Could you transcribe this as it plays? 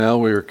Now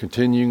we are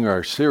continuing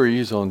our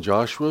series on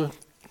Joshua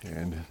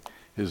and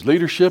his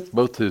leadership,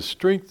 both his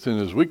strengths and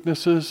his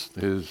weaknesses,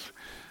 his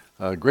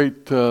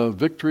great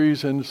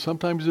victories and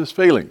sometimes his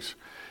failings.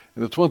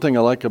 And that's one thing I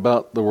like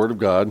about the Word of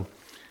God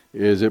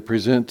is it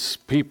presents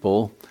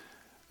people,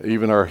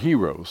 even our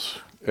heroes,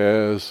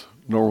 as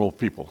normal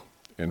people.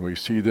 And we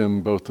see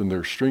them both in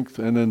their strength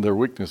and in their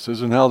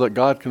weaknesses and how that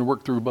God can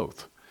work through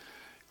both.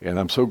 And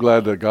I'm so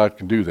glad that God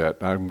can do that.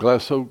 I'm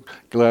so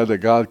glad that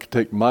God can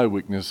take my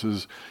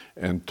weaknesses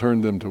and turn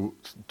them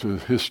to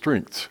his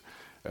strengths.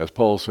 As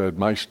Paul said,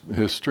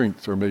 his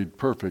strengths are made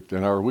perfect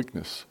in our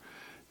weakness.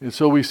 And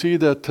so we see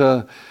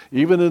that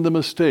even in the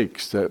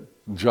mistakes that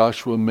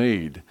Joshua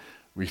made,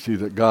 we see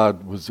that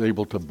God was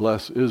able to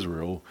bless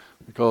Israel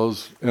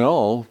because in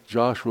all,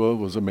 Joshua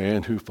was a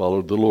man who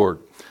followed the Lord.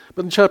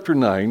 But in chapter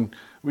 9,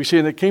 we see,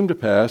 and it came to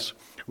pass,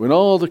 when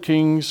all the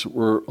kings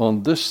were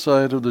on this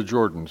side of the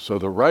Jordan. So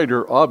the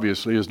writer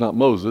obviously is not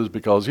Moses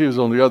because he was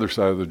on the other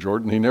side of the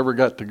Jordan. He never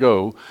got to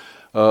go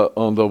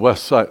on the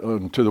west side,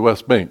 to the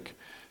west bank.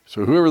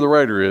 So whoever the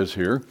writer is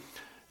here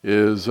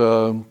is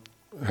a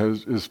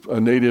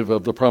native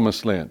of the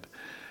promised land.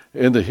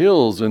 In the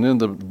hills and in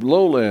the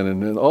lowland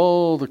and in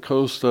all the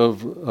coast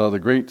of the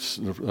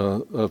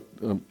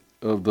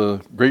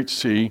Great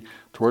Sea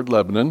toward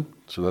Lebanon,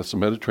 so that's the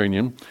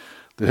Mediterranean,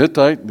 the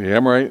Hittite, the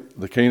Amorite,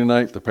 the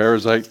Canaanite, the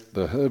Perizzite,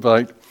 the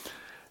Hivite,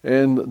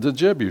 and the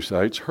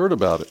Jebusites heard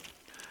about it,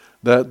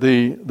 that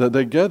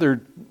they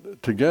gathered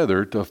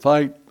together to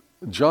fight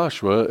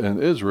Joshua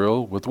and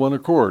Israel with one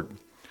accord.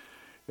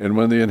 And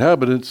when the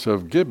inhabitants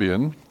of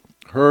Gibeon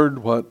heard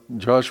what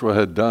Joshua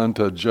had done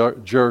to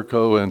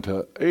Jericho and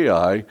to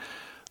Ai,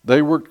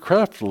 they worked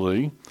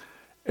craftily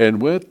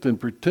and went and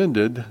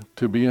pretended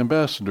to be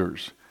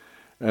ambassadors.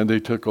 And they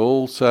took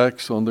old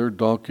sacks on their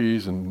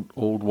donkeys and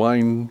old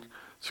wine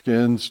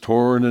skins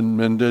torn and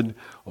mended,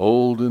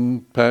 old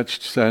and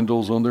patched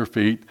sandals on their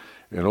feet,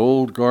 and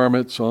old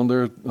garments on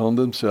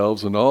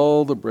themselves, and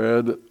all the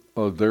bread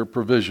of their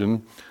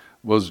provision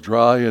was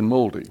dry and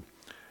moldy.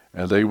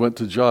 And they went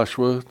to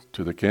Joshua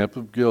to the camp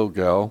of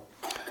Gilgal,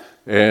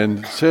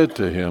 and said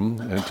to him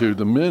and to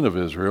the men of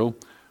Israel,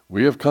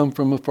 "We have come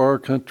from a far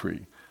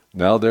country.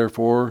 Now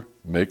therefore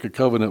make a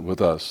covenant with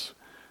us."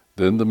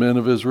 Then the men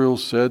of Israel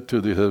said to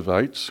the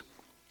Hivites,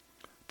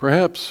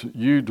 "Perhaps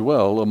you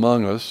dwell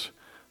among us,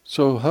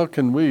 so how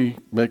can we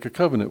make a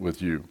covenant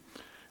with you?"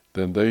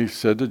 Then they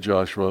said to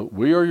Joshua,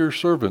 "We are your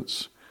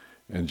servants."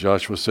 And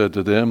Joshua said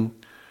to them,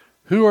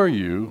 "Who are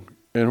you,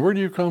 and where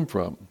do you come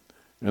from?"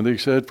 And they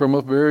said, "From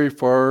a very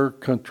far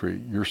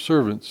country. Your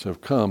servants have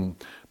come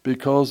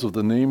because of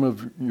the name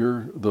of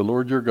the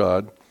Lord your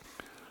God,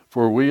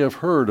 for we have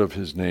heard of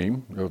his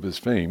name, of his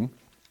fame,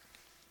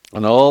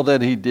 and all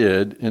that he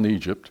did in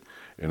Egypt,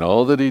 and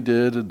all that he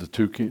did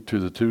to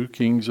the two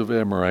kings of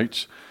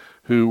Amorites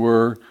who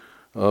were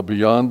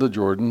beyond the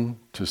Jordan,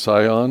 to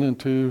Sihon and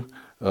to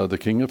the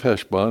king of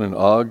Heshbon, and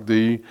Og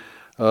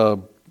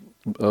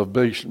of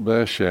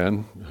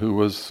Bashan, who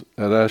was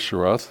at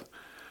Asheroth.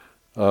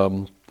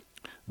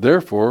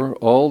 Therefore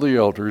all the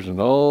elders and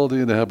all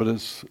the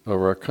inhabitants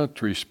of our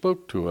country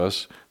spoke to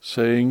us,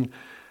 saying,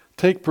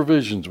 "Take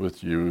provisions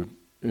with you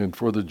and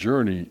for the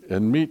journey,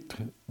 and meet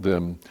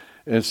them,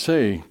 and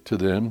say to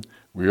them,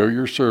 'We are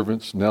your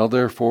servants. Now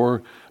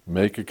therefore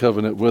make a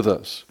covenant with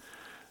us.'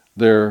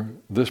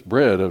 This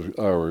bread of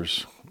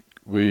ours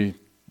we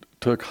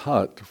took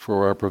hot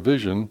for our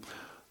provision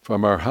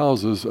from our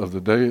houses on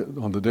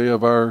the day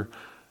of our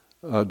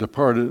we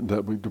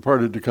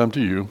departed to come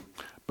to you.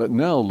 But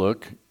now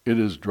look, it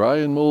is dry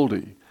and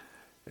moldy,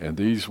 and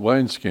these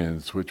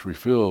wineskins which we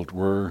filled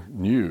were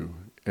new,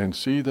 and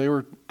see, they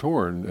were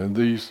torn, and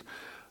these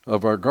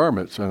of our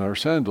garments and our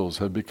sandals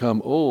had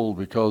become old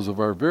because of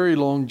our very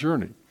long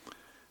journey."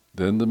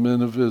 Then the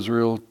men of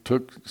Israel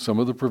took some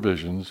of the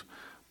provisions,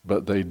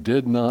 but they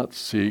did not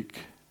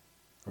seek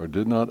or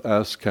did not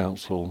ask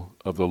counsel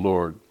of the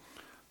Lord.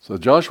 So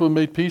Joshua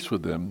made peace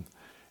with them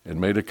and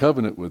made a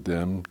covenant with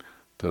them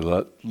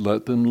to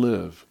let them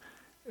live.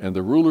 And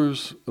the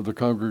rulers of the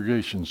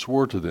congregation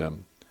swore to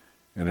them.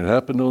 And it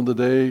happened on the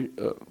day,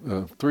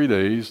 3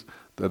 days,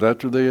 that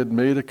after they had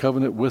made a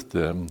covenant with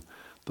them,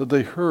 that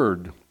they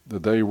heard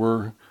that they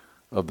were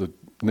of the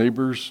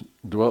neighbors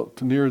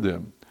dwelt near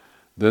them.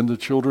 Then the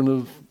children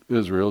of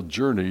Israel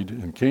journeyed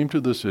and came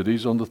to the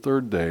cities on the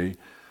 3rd day.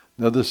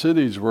 Now the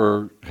cities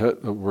were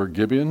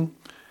Gibeon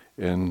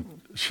and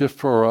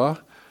Shiphrah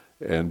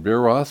and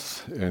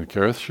Beeroth and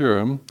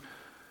Kiriath-jearim.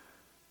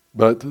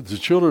 But the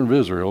children of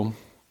Israel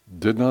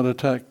did not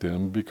attack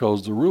them,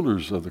 because the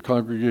rulers of the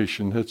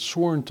congregation had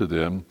sworn to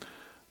them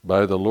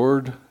by the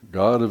Lord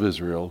God of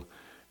Israel,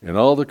 and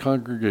all the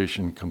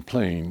congregation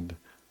complained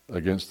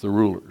against the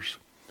rulers.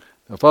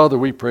 Now, Father,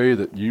 we pray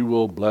that you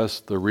will bless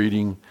the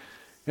reading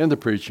and the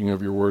preaching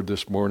of your word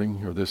this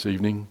morning or this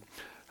evening.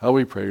 How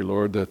we pray,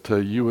 Lord, that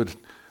you would,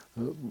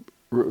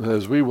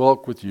 as we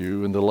walk with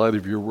you in the light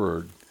of your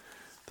word,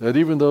 that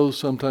even though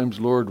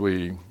sometimes, Lord,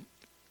 we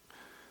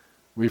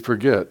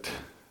forget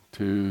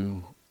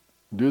to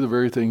do the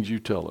very things you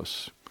tell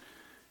us,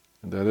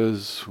 And that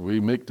is, we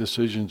make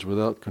decisions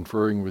without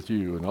conferring with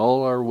you. In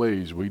all our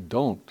ways, we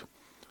don't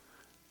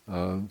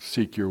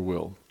seek your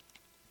will.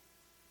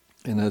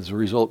 And as a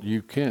result,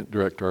 you can't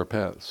direct our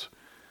paths,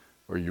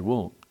 or you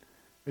won't.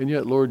 And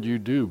yet, Lord, you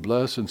do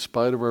bless in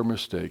spite of our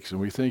mistakes. And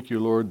we thank you,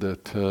 Lord,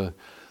 that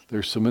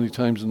there's so many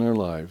times in our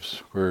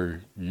lives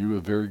where you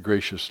have very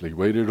graciously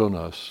waited on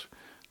us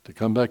to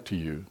come back to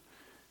you.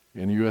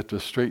 And you have to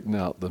straighten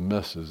out the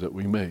messes that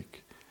we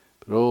make.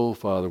 But, oh,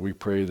 Father, we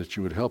pray that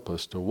you would help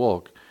us to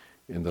walk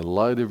in the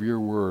light of your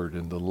word,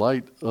 in the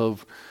light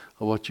of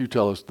what you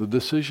tell us, the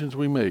decisions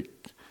we make.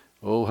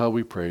 Oh, how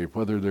we pray,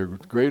 whether they're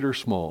great or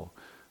small,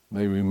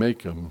 may we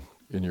make them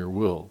in your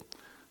will.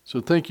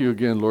 So thank you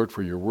again, Lord,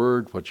 for your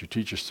word, what you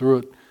teach us through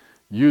it.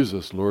 Use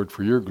us, Lord,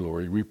 for your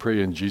glory. We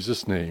pray in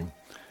Jesus' name.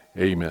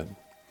 Amen.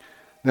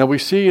 Now we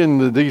see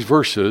in these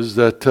verses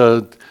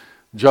that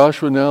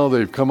Joshua now,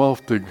 they've come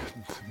off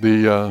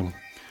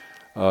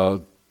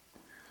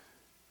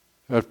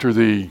after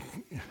the,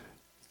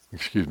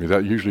 excuse me,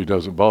 that usually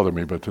doesn't bother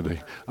me, but today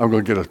I'm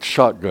going to get a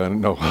shotgun.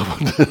 No,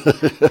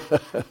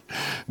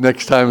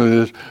 next time it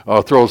is,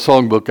 I'll throw a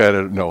songbook at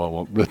it. No, I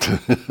won't.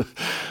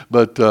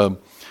 But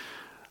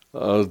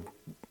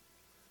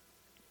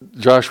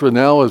Joshua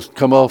now has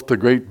come off the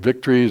great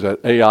victories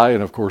at Ai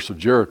and, of course, of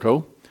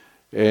Jericho.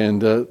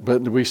 And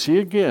but we see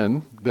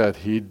again that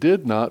he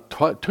did not,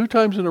 two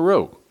times in a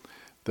row,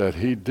 that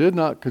he did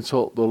not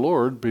consult the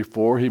Lord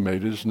before he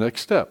made his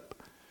next step.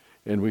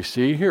 And we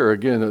see here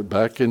again,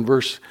 back in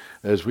verse,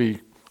 as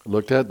we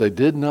looked at, they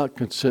did not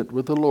consent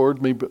with the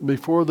Lord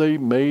before they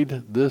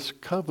made this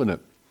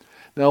covenant.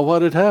 Now,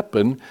 what had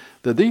happened,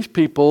 that these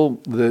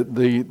people,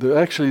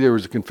 actually there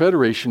was a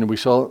confederation, and we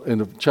saw in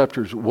the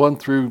chapters 1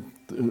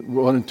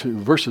 and 2,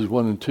 verses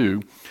 1 and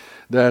 2,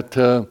 that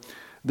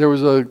there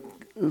was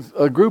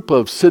a group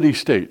of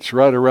city-states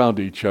right around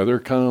each other,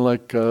 kind of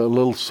like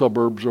little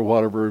suburbs or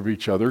whatever of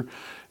each other,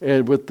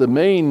 and with the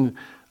main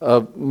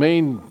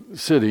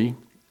city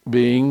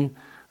being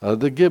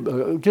the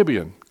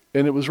Gibeon.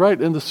 And it was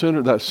right in the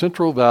center, that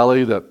central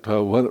valley that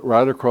went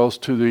right across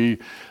to the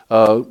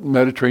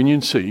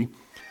Mediterranean Sea.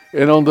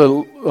 And on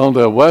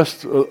the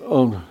west,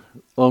 on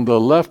the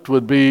left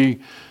would be,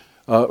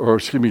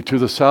 to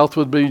the south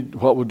would be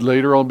what would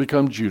later on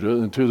become Judah,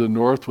 and to the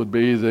north would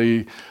be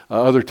the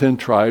other 10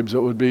 tribes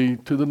that would be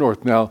to the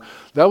north. Now,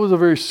 that was a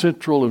very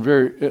central and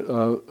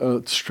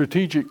very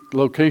strategic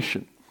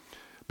location,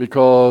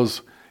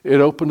 because it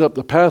opened up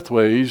the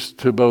pathways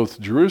to both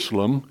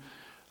Jerusalem,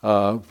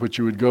 which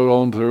you would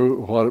go on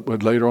through what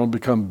would later on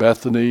become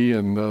Bethany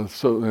and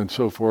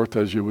so forth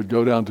as you would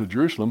go down to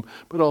Jerusalem,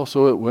 but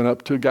also it went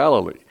up to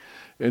Galilee,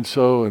 and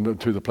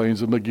to the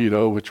plains of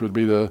Megiddo, which would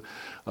be the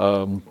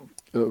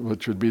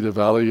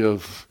valley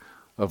of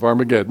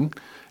Armageddon.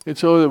 And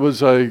so it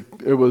was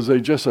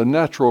just a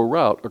natural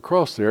route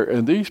across there,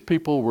 and these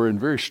people were in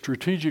very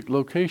strategic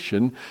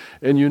location.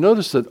 And you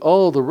notice that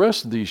all the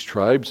rest of these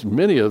tribes,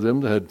 many of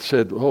them had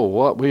said, "Oh,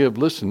 what we have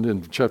listened,"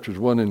 in chapters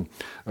 1 and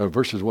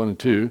verses 1 and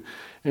 2,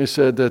 and it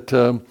said that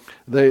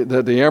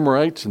that the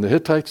Amorites and the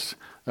Hittites,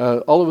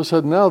 all of a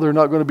sudden now they're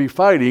not going to be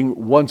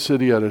fighting one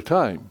city at a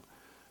time.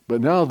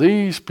 But now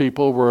these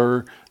people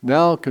were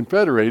now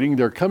confederating,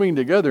 they're coming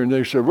together, and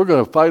they said, we're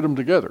going to fight them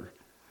together.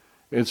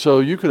 And so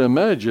you can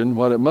imagine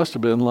what it must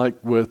have been like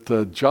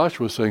with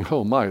Joshua saying,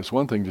 oh my, it's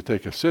one thing to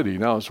take a city.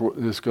 Now it's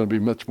going to be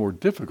much more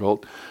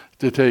difficult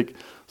to take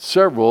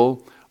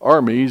several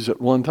armies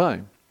at one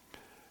time.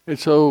 And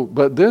so,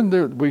 but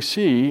then we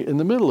see in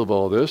the middle of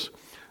all this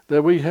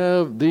that we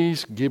have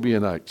these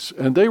Gibeonites.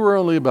 And they were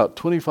only about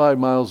 25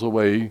 miles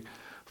away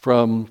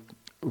from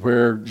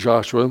where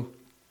Joshua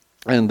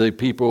and the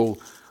people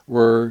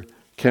were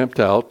camped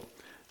out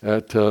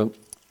at,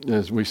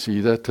 as we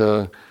see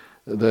that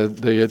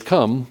they had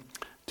come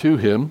to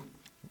him,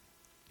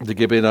 the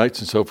Gibeonites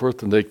and so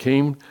forth, and they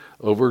came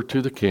over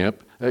to the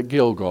camp at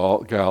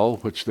Gilgal,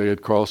 which they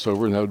had crossed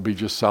over, and that would be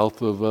just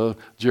south of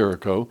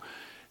Jericho.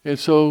 And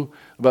so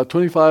about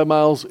 25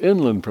 miles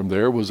inland from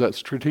there was that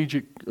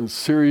strategic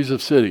series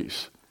of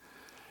cities.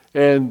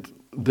 And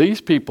these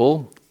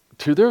people,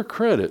 to their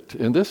credit,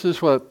 and this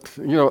is what,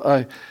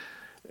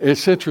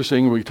 it's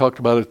interesting, we talked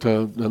about it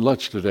at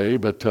lunch today,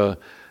 but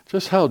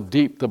just how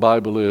deep the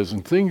Bible is,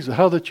 and things,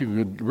 how that you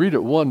could read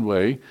it one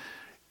way,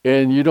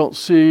 and you don't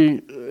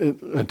see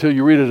it until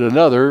you read it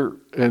another.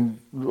 And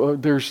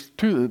there's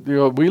two,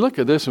 we look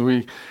at this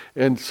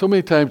and so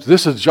many times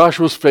this is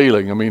Joshua's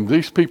failing. I mean,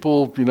 these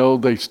people,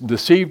 they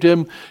deceived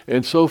him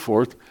and so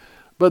forth,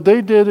 but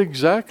they did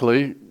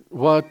exactly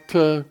what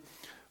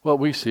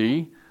we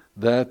see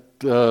that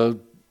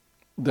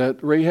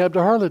Rahab the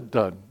harlot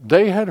done.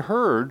 They had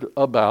heard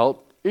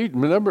about,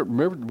 remember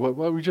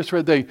what we just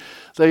read, they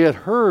had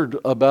heard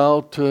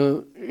about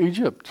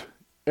Egypt.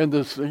 And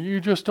this,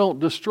 you just don't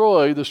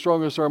destroy the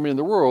strongest army in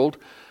the world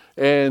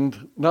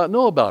and not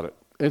know about it.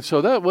 And so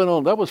that went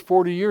on, that was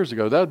 40 years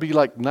ago. That would be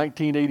like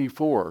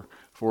 1984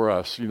 for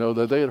us,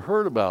 that they had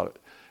heard about it.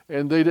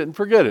 And they didn't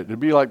forget it. It'd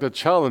be like the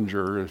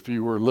Challenger. If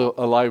you were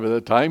alive at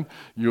that time,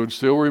 you would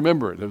still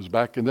remember it. It was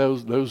back in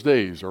those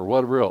days or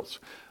whatever else.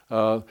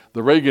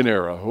 the Reagan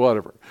era,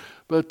 whatever.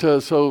 But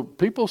so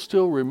people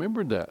still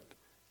remembered that.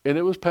 And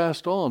it was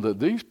passed on that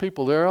these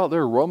people, they're out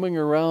there roaming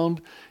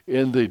around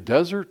in the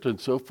desert and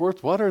so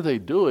forth. What are they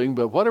doing?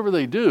 But whatever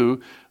they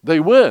do, they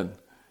win.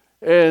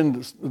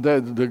 And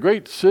the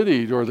great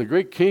city or the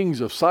great kings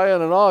of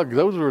Sihon and Og,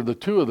 those were the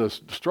two of the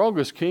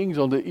strongest kings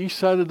on the east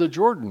side of the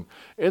Jordan.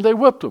 And they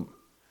whipped them.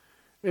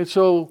 And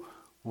so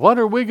what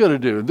are we going to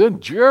do? And then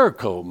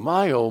Jericho,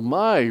 my, oh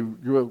my.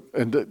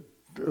 And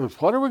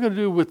what are we going to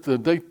do with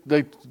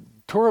they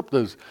tore up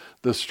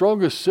the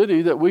strongest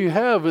city that we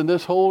have in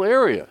this whole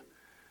area.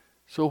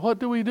 So what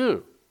do we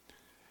do?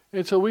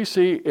 And so we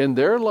see in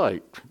their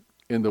light,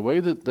 in the way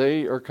that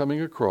they are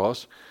coming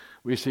across,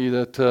 we see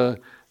that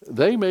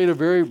they made a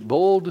very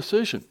bold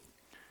decision.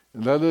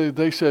 And that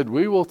they said,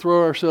 we will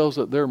throw ourselves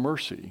at their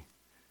mercy.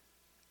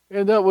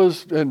 And that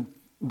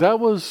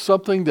was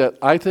something that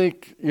I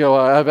think,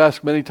 I've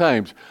asked many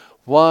times,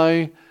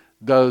 why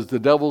does the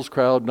devil's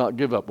crowd not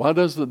give up? Why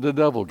does the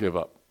devil give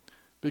up?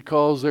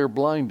 Because they're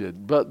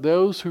blinded. But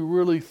those who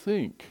really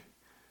think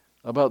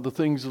about the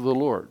things of the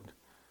Lord,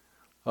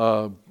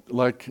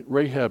 like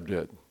Rahab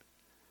did,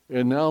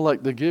 and now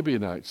like the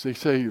Gibeonites, they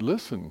say,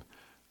 listen,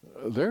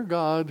 their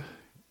God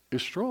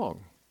is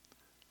strong.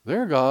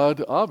 Their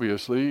God,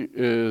 obviously,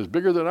 is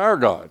bigger than our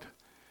God.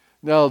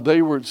 Now,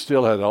 they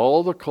still had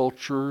all the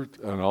culture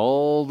and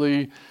all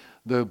the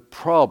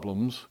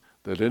problems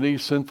that any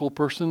sinful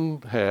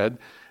person had,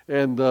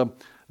 and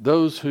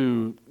those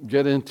who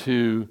get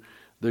into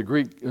the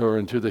Greek or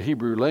into the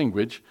Hebrew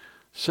language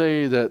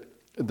say that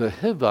the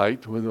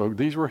Hivite,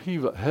 these were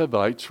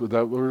Hivites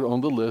that were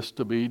on the list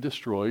to be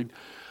destroyed.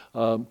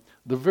 The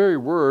very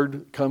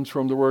word comes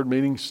from the word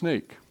meaning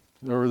snake,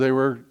 or they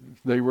were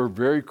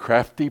very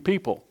crafty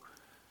people,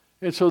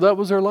 and so that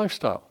was their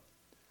lifestyle.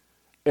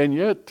 And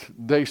yet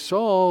they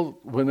saw,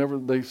 whenever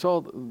they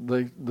saw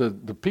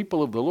the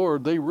people of the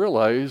Lord, they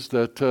realized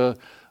that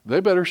they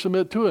better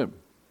submit to Him.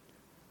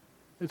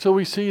 And so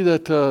we see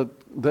that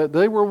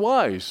they were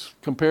wise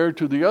compared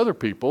to the other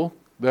people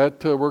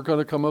that were going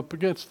to come up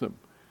against them.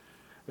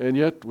 And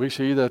yet we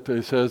see that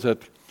it says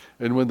that,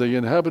 and when the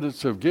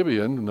inhabitants of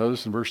Gibeon,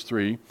 notice in verse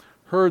 3,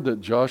 heard that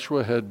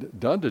Joshua had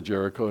done to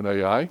Jericho and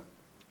Ai,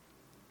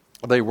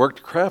 they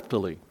worked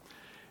craftily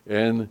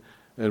and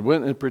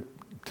went and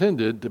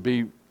pretended to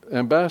be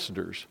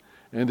ambassadors.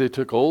 And they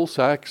took old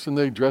sacks and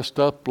they dressed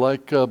up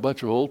like a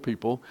bunch of old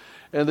people.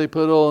 And they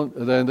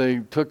they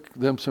took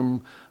them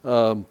some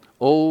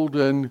old,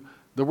 and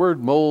the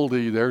word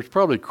moldy there, it's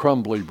probably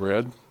crumbly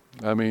bread.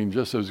 I mean,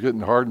 just as it was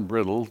getting hard and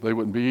brittle, they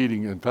wouldn't be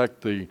eating. In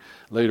fact,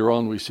 later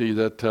on we see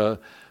that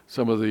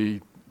some of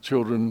the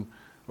children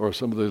or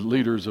some of the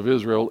leaders of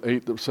Israel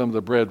ate some of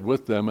the bread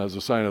with them as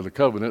a sign of the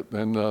covenant,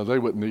 and they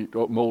wouldn't eat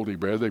moldy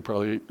bread. They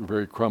probably ate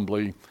very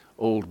crumbly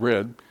old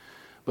bread.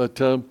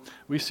 But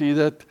we see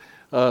that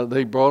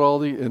they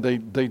brought and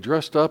they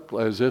dressed up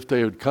as if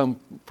they had come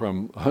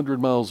from 100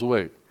 miles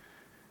away.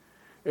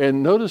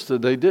 And notice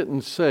that they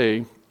didn't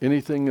say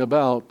anything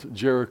about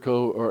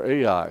Jericho or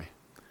Ai.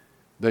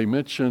 They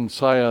mentioned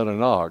Sihon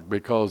and Og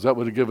because that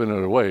would have given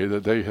it away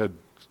that they had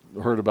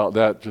heard about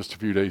that just a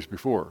few days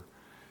before.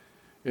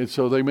 And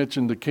so they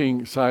mentioned the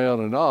king Sihon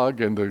and Og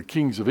and the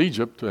kings of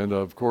Egypt and,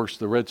 of course,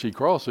 the Red Sea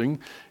crossing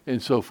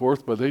and so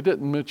forth, but they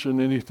didn't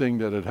mention anything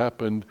that had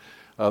happened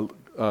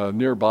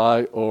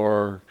nearby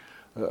or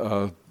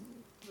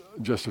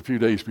just a few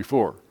days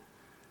before.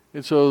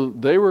 And so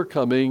they were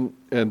coming,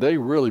 and they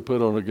really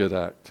put on a good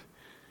act.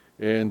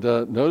 And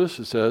notice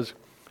it says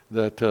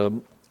that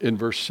in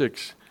verse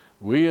 6,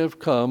 we have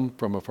come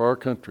from a far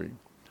country,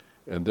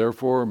 and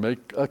therefore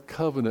make a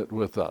covenant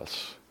with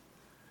us.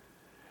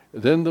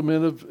 Then the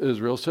men of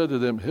Israel said to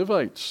them,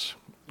 Hivites,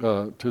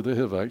 to the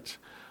Hivites,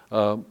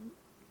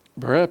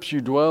 perhaps you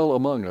dwell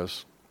among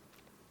us,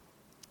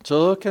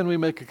 so how can we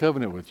make a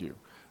covenant with you?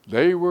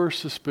 They were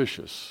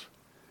suspicious,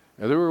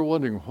 and they were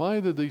wondering, why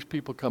did these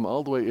people come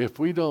all the way? If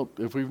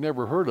we've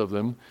never heard of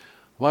them,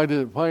 why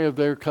are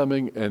they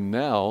coming and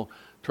now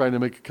trying to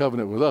make a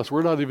covenant with us?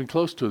 We're not even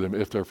close to them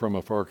if they're from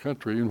a far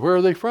country, and where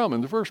are they from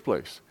in the first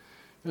place?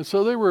 And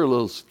so they were a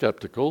little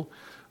skeptical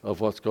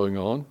of what's going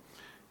on.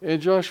 And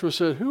Joshua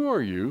said, who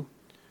are you,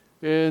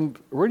 and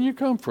where do you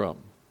come from?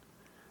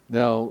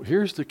 Now,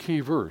 here's the key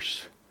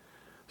verse.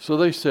 So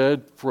they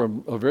said,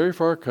 from a very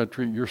far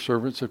country your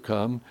servants have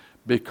come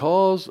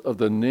because of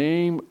the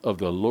name of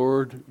the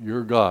Lord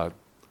your God.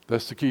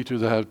 That's the key to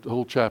the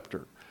whole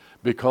chapter.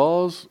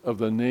 Because of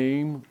the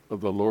name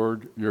of the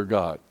Lord your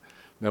God.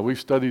 Now, we've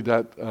studied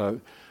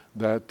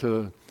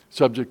that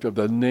subject of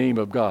the name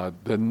of God,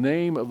 the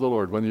name of the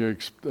Lord. When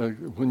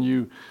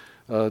you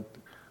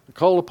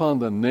call upon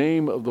the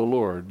name of the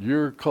Lord,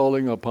 you're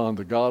calling upon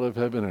the God of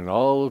heaven and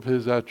all of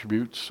His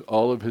attributes,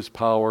 all of His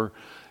power.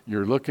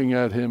 You're looking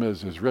at Him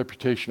as His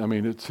reputation. I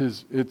mean, it's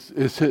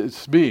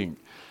His being,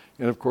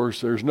 and of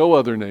course, there's no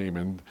other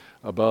name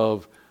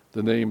above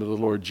the name of the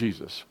Lord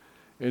Jesus.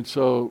 And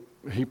so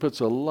He puts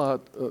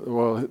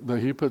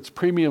He puts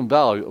premium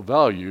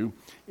value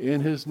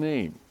in His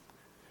name.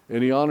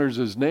 And He honors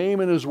His name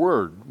and His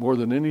word more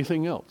than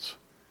anything else.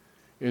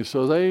 And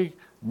so they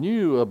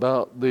knew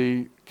about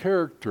the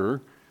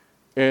character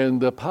and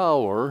the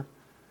power,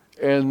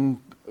 and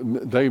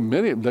they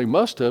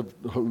must have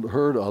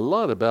heard a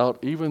lot about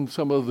even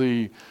some of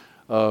the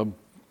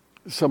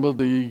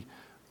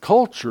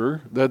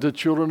culture that the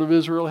children of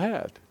Israel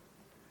had.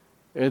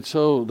 And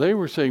so they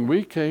were saying,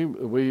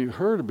 we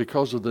heard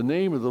because of the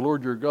name of the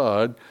Lord your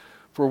God,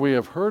 for we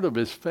have heard of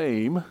his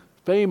fame.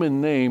 Fame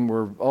and name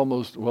were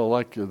almost, well,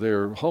 like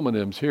their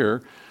homonyms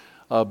here,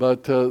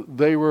 but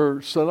they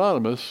were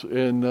synonymous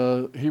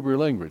in Hebrew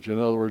language. In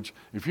other words,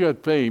 if you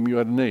had fame, you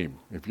had a name.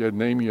 If you had a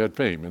name, you had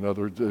fame. In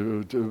other words,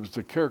 it was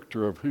the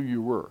character of who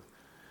you were.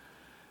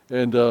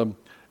 And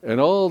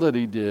all that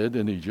he did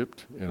in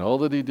Egypt, and all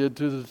that he did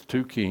to the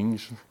two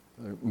kings,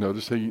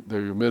 notice they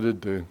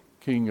omitted the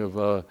king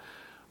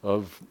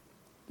of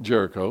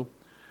Jericho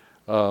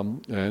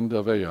and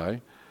of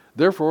Ai.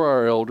 Therefore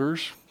our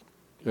elders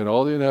and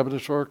all the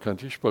inhabitants of our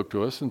country spoke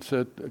to us and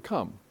said,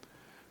 come.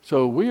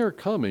 So we are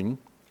coming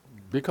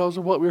because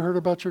of what we heard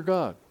about your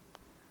God.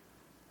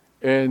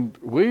 And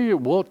we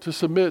want to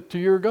submit to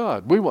your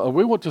God. We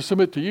want to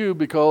submit to you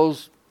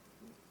because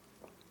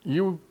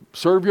you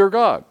serve your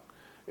God.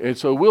 And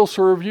so we'll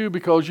serve you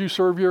because you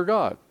serve your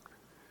God.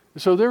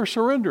 So they're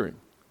surrendering.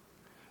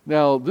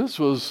 Now, this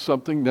was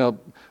something,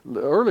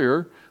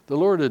 earlier, the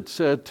Lord had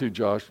said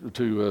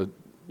to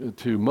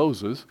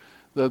Moses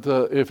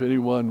that if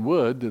anyone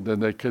would, then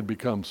they could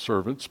become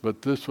servants.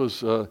 But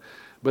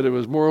it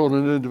was more on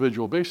an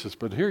individual basis.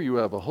 But here you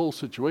have a whole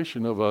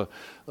situation of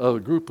a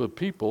group of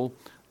people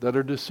that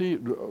are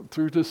deceived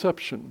through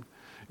deception.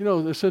 You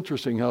know, it's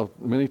interesting how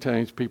many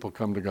times people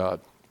come to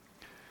God.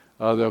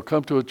 They'll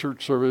come to a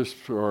church service,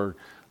 or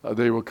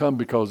they will come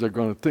because they're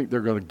going to think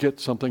they're going to get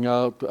something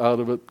out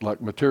of it,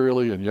 like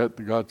materially, and yet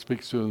God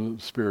speaks to them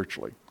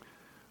spiritually.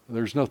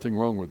 There's nothing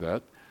wrong with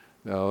that.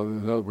 Now,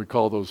 we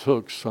call those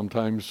hooks.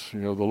 Sometimes,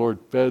 the Lord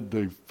fed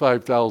the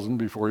 5,000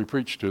 before he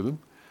preached to them.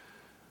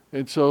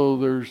 And so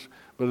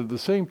but at the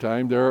same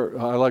time,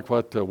 I like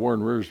what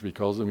Warren Wiersbe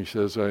calls them. He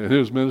says, in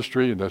his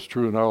ministry, and that's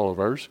true in all of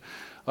ours,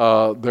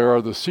 there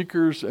are the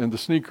seekers and the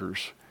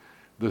sneakers.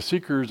 The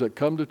seekers that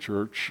come to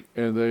church,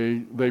 and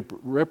they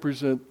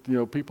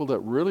represent, people that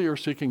really are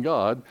seeking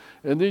God.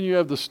 And then you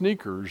have the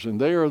sneakers,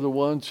 and they are the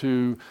ones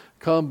who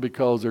come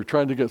because they're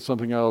trying to get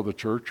something out of the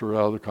church or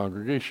out of the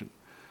congregation.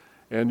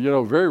 And,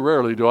 very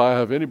rarely do I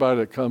have anybody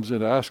that comes in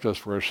to ask us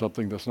for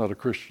something that's not a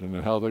Christian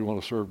and how they want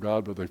to serve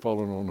God, but they've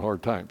fallen on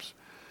hard times.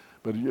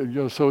 But,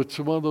 so it's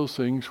one of those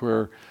things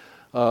where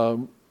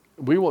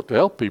we want to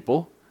help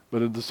people,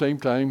 but at the same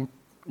time,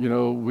 we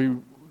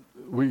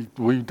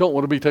don't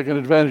want to be taken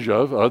advantage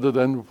of other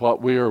than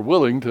what we are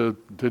willing to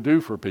do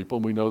for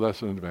people. We know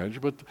that's an advantage.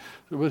 But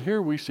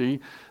here we see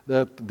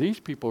that these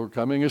people are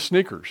coming as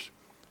sneakers.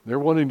 They're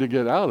wanting to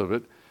get out of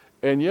it.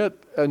 And yet,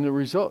 and the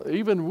result,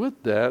 even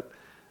with that,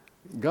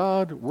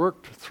 God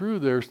worked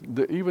through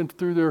even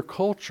through their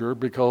culture,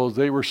 because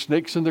they were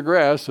snakes in the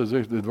grass, as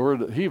the word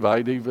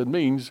Hivite even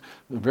means,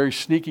 a very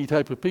sneaky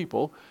type of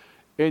people.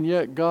 And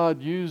yet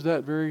God used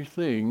that very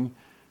thing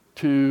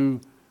to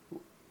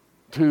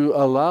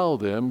allow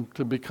them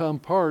to become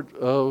part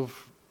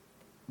of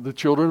the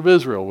children of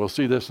Israel. We'll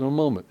see this in a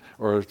moment,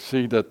 or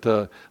see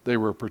that they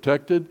were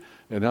protected,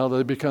 and how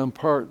they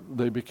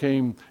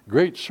became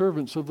great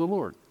servants of the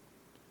Lord.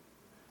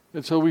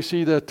 And so we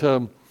see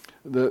that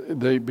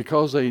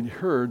because they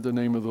heard the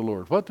name of the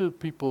Lord. What do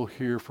people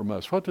hear from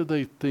us? What do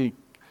they think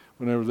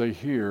whenever they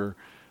hear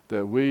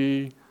that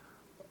we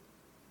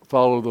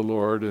follow the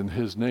Lord and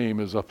his name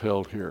is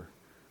upheld here?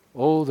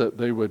 Oh, that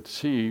they would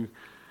see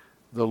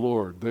the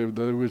Lord. They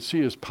would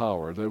see his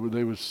power. They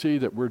would see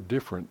that we're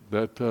different,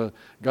 that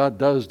God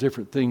does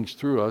different things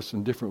through us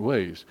in different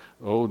ways.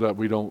 Oh, that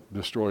we don't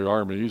destroy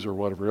armies or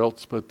whatever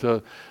else, but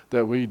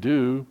that we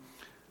do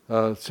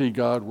see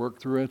God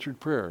work through answered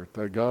prayer,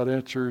 that God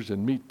answers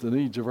and meets the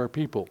needs of our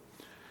people,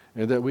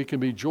 and that we can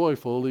be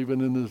joyful even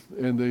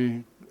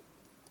in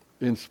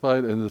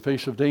the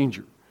face of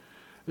danger.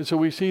 And so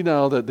we see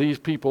now that these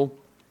people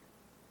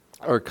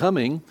are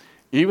coming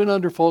even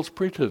under false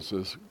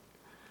pretenses.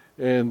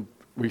 And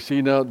we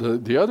see now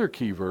the other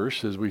key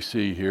verse, as we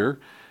see here,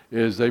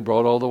 is they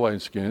brought all the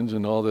wineskins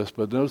and all this.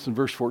 But notice in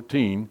verse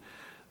 14,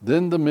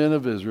 then the men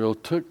of Israel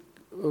took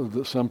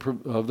some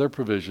of their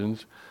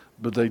provisions,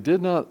 but they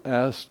did not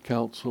ask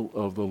counsel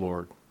of the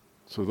Lord.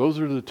 So those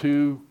are the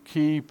two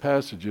key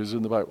passages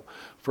in the Bible.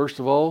 First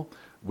of all,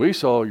 we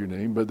saw your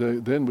name, but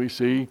then we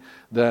see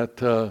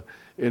that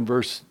in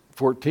verse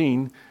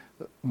 14,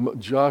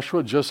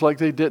 Joshua, just like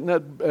they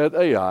didn't at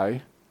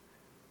Ai,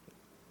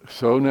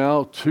 so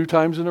now 2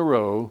 times in a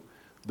row,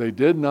 they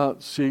did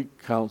not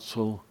seek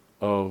counsel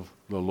of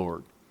the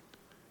Lord.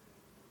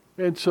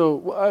 And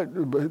so,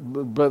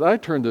 I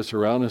turn this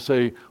around and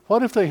say,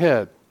 what if they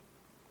had?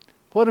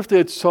 What if they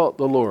had sought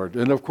the Lord?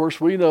 And of course,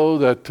 we know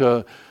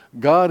that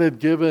God had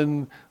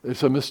given,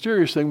 it's a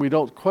mysterious thing, we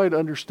don't quite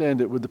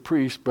understand it with the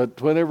priest, but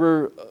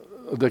whenever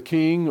the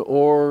king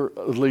or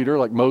a leader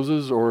like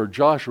Moses or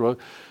Joshua,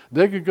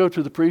 they could go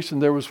to the priest,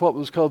 and there was what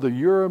was called the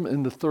Urim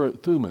and the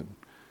Thummim.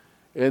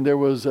 And there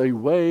was a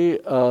way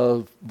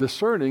of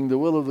discerning the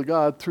will of the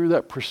God through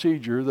that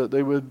procedure that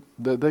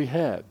they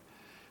had.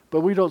 But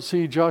we don't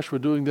see Joshua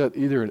doing that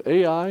either in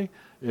Ai,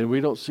 and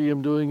we don't see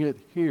him doing it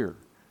here.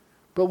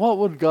 But what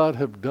would God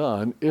have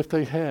done if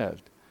they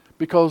had?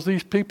 Because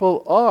these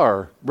people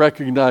are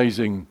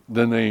recognizing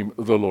the name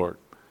of the Lord.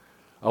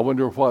 I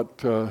wonder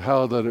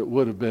how that it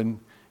would have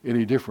been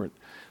any different.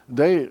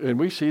 And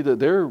we see that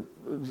they're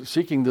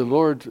seeking the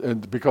Lord,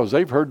 and because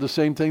they've heard the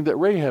same thing that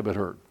Rahab had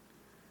heard.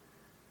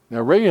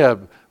 Now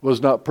Rahab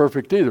was not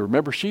perfect either.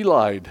 Remember, she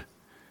lied,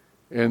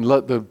 and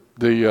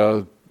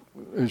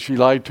she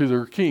lied to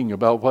their king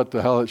about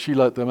how she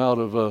let them out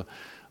of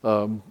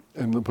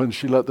and when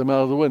she let them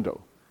out of the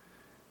window,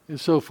 and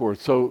so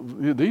forth. So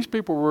these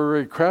people were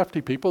very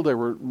crafty people.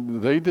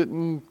 They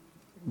didn't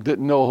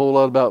know a whole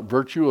lot about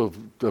virtue of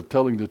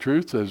telling the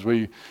truth, as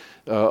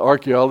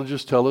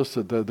archaeologists tell us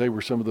that they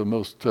were some of the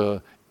most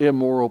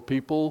immoral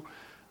people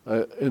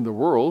in the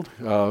world.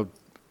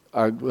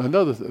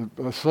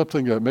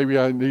 Something that maybe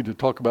I need to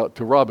talk about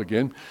to Rob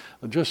again,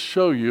 just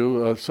show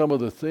you some of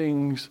the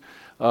things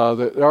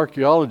that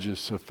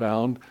archaeologists have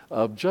found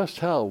of just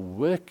how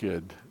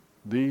wicked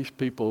these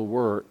people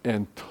were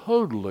and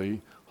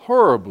totally,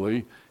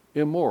 horribly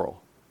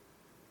immoral.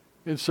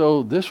 And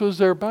so this was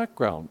their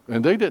background.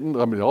 And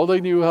all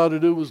they knew how to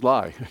do was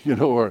lie,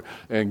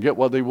 and get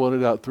what they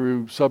wanted out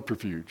through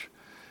subterfuge.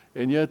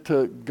 And yet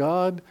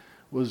God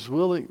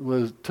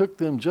took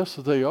them just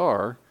as they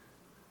are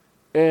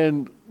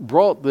and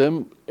brought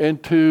them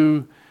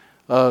into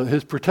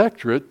his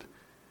protectorate,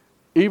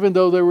 even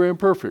though they were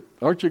imperfect.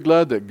 Aren't you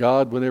glad that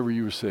God, whenever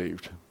you were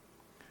saved,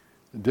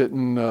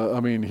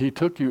 he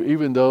took you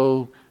even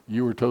though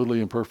you were totally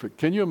imperfect?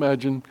 Can you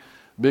imagine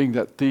being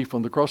that thief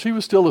on the cross? He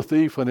was still a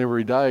thief whenever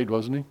he died,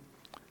 wasn't he?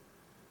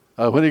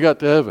 When he got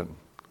to heaven,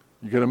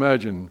 you can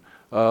imagine,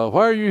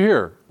 why are you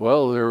here?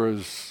 Well, there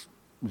was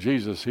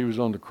Jesus. He was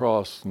on the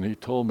cross, and he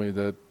told me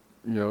that,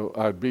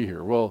 I'd be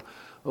here. Well,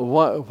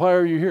 why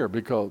are you here?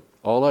 Because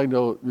all I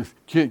know,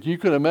 you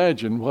can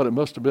imagine what it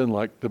must have been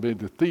like to be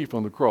the thief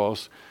on the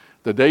cross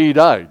the day he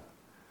died.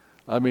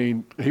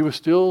 He was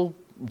still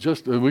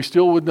we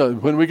still would know.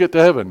 When we get to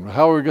heaven,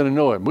 how are we going to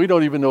know him? We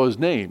don't even know his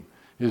name.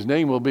 His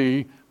name will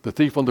be the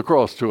thief on the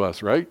cross to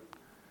us, right?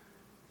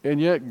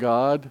 And yet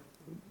God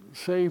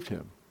saved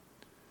him.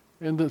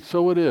 And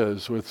so it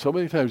is with so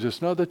many times.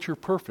 It's not that you're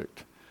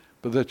perfect,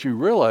 but that you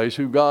realize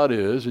who God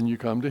is and you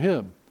come to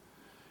him.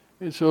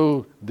 And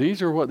so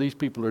these are what these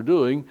people are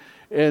doing.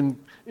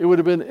 And it would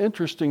have been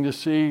interesting to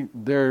see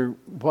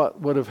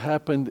what would have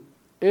happened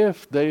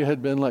if they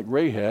had been like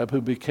Rahab, who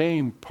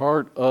became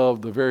part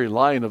of the very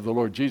line of the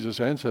Lord Jesus,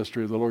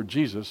 ancestry of the Lord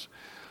Jesus.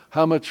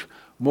 How much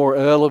more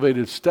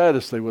elevated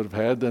status they would have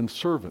had than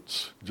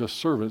servants, just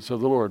servants of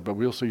the Lord. But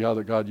we'll see how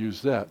that God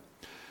used that.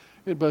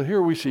 But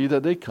here we see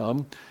that they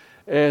come,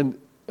 and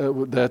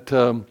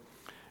and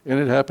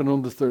it happened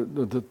on the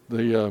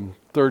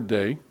third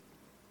day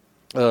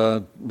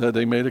that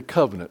they made a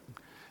covenant.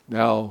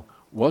 Now,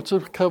 once a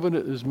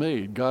covenant is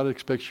made, God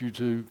expects you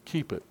to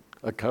keep it.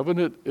 A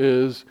covenant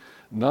is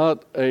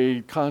not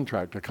a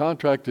contract. A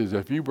contract is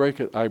if you break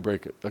it, I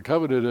break it. A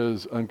covenant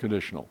is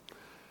unconditional.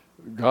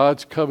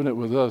 God's covenant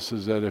with us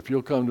is that if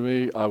you'll come to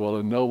me, I will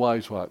in no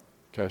wise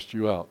cast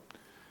you out.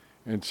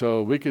 And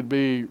so we could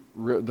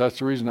that's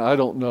the reason I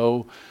don't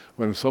know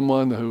when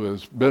someone who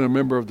has been a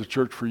member of the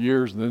church for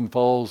years and then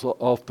falls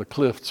off the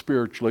cliff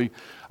spiritually,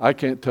 I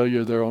can't tell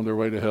you they're on their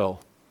way to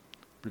hell,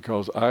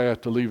 because I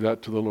have to leave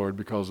that to the Lord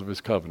because of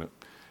his covenant.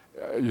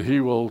 He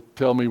will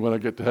tell me when I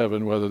get to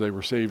heaven whether they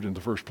were saved in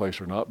the first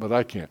place or not, but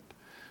I can't,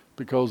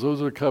 because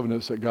those are the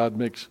covenants that God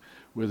makes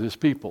with his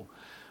people.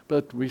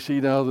 But we see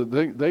now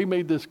that they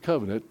made this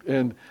covenant,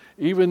 and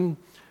even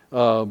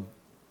I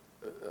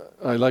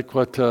like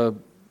what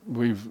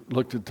we've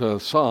looked at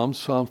Psalm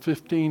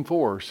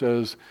 15:4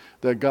 says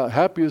that God,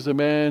 happy is the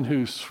man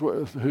who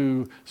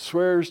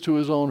swears to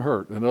his own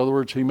hurt. In other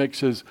words, he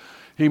makes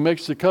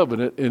the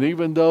covenant, and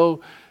even though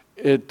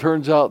it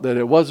turns out that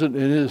it wasn't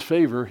in his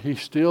favor, he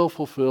still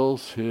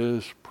fulfills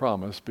his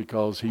promise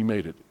because he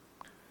made it.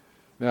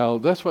 Now,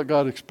 that's what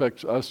God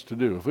expects us to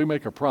do. If we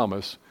make a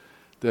promise,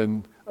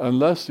 then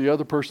unless the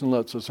other person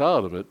lets us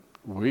out of it,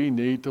 we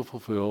need to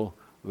fulfill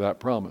that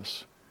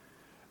promise.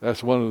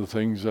 That's one of the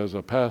things as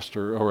a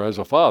pastor or as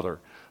a father,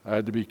 I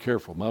had to be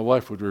careful. My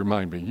wife would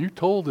remind me, you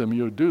told them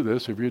you would do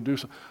this if you do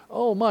so.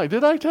 Oh my,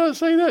 did I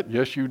say that?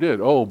 Yes, you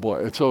did. Oh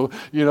boy. And so,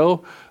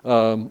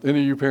 any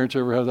of you parents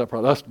ever have that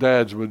problem? Us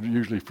dads would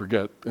usually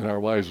forget, and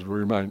our wives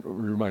would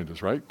remind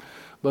us, right?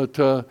 But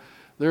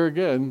there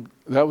again,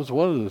 that was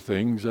one of the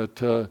things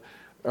that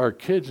our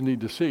kids need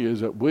to see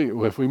is that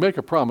if we make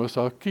a promise,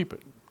 I'll keep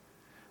it.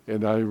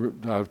 And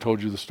I've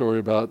told you the story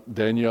about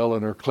Danielle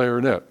and her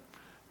clarinet,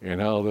 and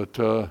how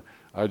that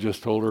I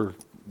just told her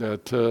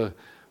that,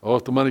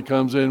 if the money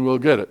comes in, we'll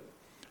get it.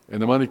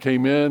 And the money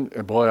came in,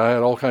 and boy, I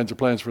had all kinds of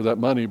plans for that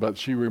money, but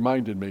she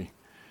reminded me.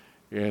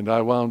 And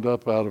I wound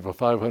up out of a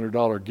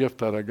 $500 gift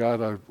that I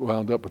got, I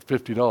wound up with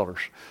 $50,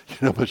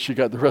 but she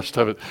got the rest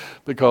of it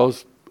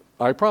because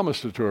I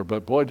promised it to her,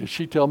 but boy, did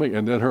she tell me,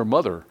 and then her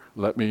mother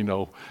let me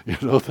know,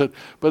 that,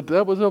 but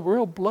that was a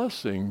real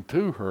blessing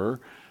to her.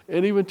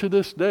 And even to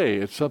this day,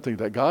 it's something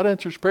that God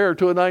answers prayer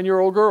to a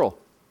 9-year-old girl.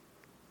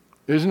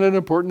 Isn't it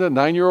important that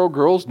 9-year-old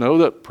girls know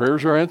that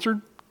prayers are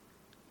answered?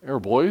 Or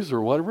boys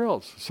or whatever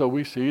else. So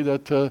we see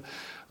that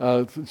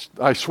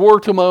I swore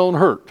to my own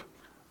hurt,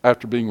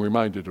 after being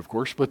reminded, of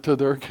course, but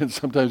there again,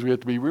 sometimes we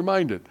have to be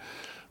reminded.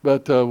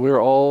 But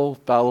we're all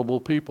fallible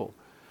people.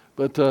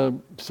 But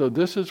so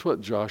this is what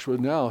Joshua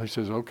now, he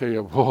says, okay,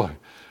 boy,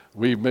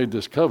 we've made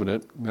this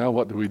covenant. Now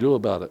what do we do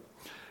about it?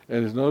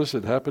 And notice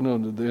it happened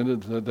on the end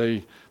of the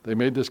day. They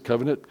made this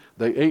covenant.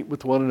 They ate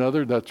with one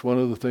another. That's one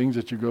of the things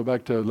that you go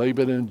back to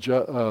Laban and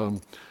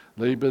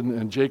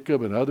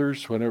Jacob and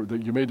others. Whenever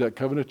you made that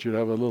covenant, you'd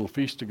have a little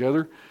feast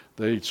together.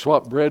 They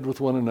swapped bread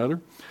with one another.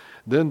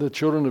 Then the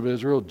children of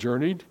Israel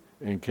journeyed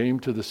and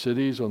came to the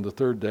cities on the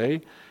third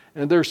day.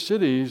 And their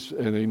cities,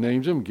 and he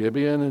names them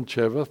Gibeon and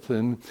Chevath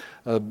and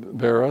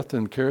Beerath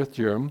and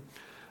Kiriath-jearim.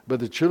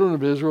 But the children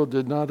of Israel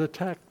did not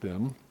attack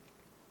them,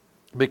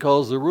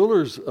 because the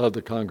rulers of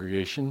the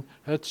congregation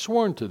had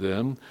sworn to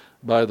them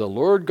by the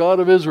Lord God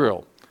of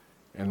Israel.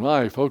 And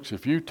my folks,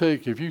 if you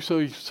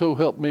so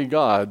help me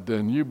God,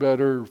 then you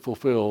better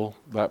fulfill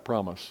that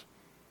promise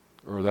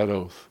or that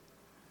oath.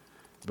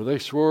 But they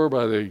swore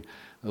by the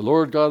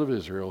Lord God of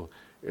Israel,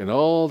 and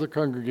all the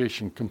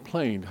congregation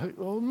complained. Hey,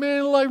 oh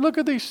man, look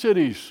at these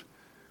cities.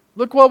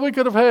 Look what we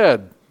could have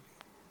had.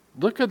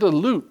 Look at the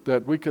loot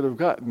that we could have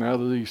gotten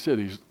out of these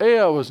cities.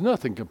 Ai was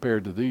nothing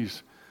compared to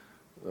these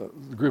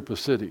group of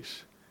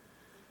cities.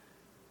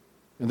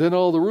 And then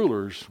all the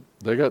rulers,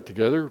 they got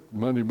together,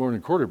 Monday morning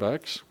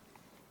quarterbacks,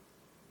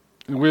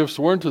 and we have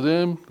sworn to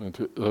them,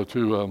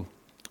 to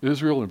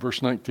Israel in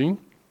verse 19,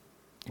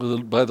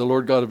 by the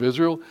Lord God of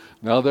Israel,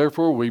 now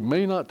therefore we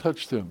may not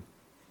touch them.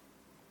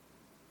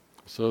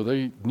 So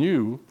they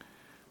knew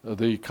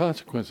the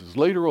consequences.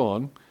 Later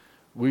on,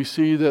 we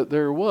see that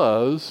there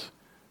was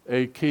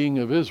a king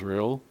of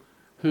Israel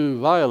who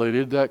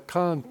violated that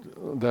covenant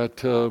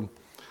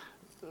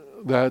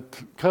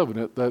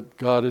that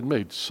God had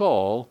made.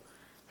 Saul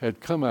had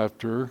come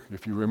after,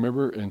 if you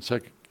remember in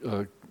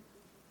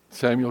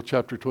Samuel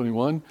chapter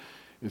 21,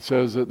 it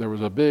says that there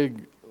was a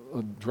big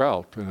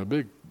drought and a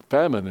big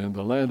famine in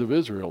the land of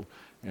Israel.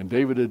 And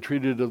David had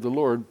treated of the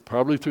Lord,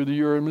 probably through the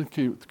Urim and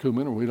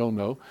Thummim, we don't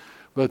know.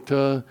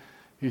 But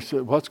he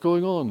said, what's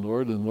going on,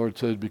 Lord? And the Lord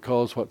said,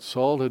 because what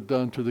Saul had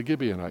done to the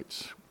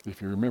Gibeonites,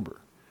 if you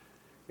remember.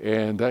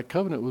 And that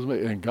covenant was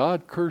made. And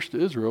God cursed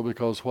Israel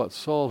because what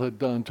Saul had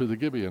done to the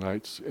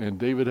Gibeonites, and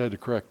David had to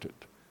correct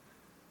it.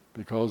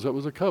 Because that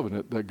was a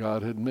covenant that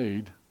God had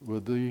made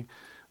with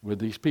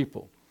these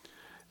people.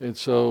 And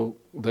so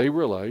they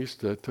realized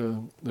that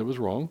it was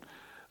wrong,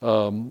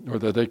 or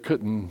that they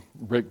couldn't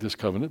break this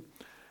covenant.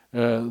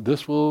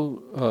 This we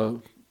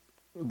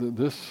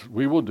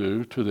will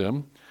do to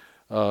them.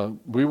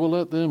 We will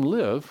let them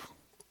live,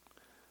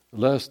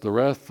 lest the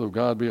wrath of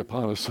God be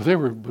upon us. So they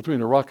were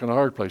between a rock and a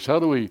hard place. How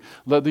do we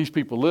let these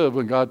people live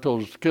when God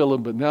told us to kill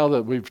them? But now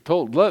that we've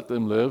let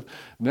them live,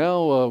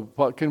 now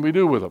what can we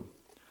do with them?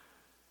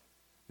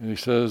 And he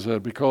says,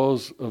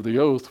 because of the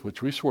oath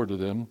which we swore to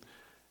them,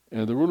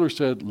 and the ruler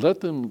said,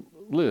 let them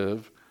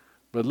live,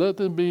 but let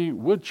them be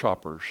wood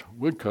choppers,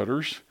 wood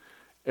cutters,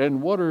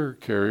 and water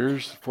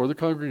carriers for the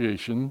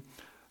congregation,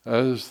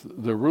 as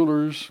the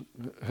rulers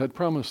had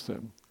promised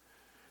them.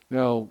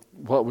 Now,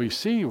 what we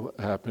see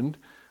happened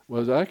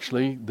was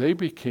actually they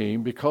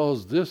became,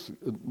 because this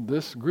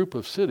group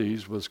of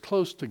cities was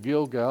close to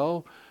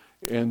Gilgal,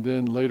 and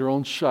then later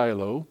on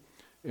Shiloh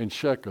and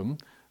Shechem,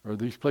 or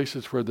these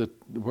places where the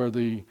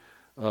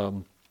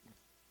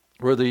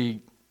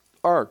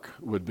ark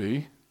would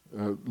be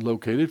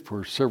located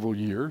for several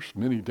years,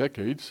 many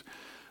decades.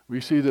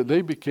 We see that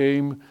they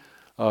became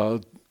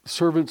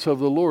servants of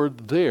the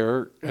Lord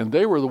there, and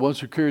they were the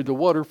ones who carried the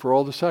water for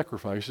all the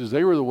sacrifices.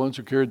 They were the ones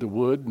who carried the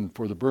wood and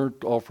for the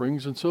burnt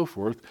offerings and so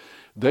forth.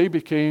 They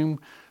became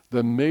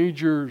the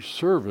major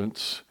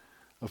servants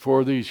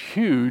for these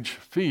huge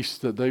feasts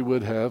that they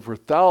would have, where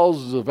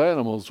thousands of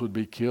animals would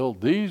be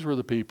killed. These were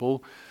the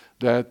people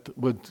that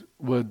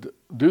would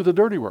do the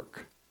dirty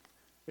work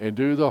and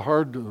do the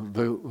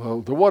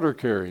water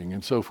carrying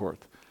and so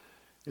forth.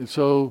 And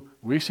so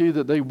we see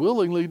that they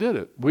willingly did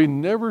it. We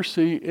never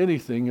see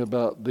anything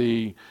about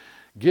the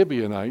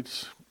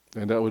Gibeonites,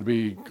 and that would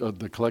be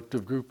the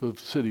collective group of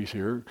cities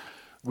here.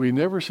 We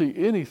never see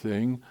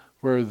anything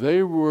where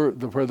they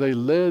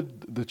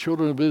led the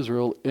children of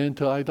Israel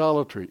into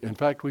idolatry. In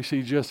fact, we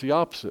see just the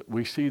opposite.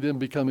 We see them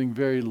becoming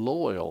very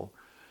loyal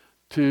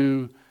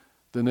to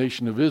the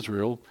nation of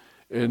Israel.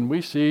 And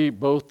we see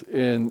both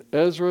in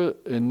Ezra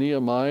and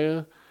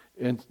Nehemiah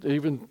and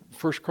even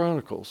First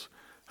Chronicles,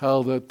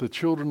 how that the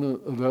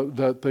children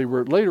that they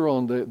were later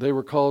on they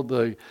were called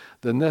the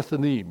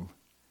Nethinim,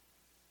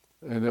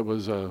 and that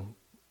was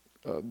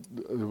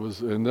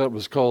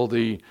called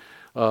the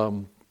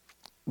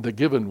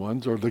given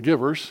ones, or the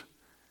givers.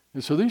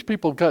 And so these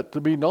people got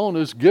to be known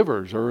as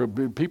givers, or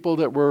people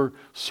that were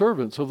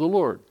servants of the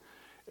Lord.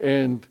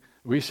 And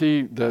We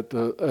see that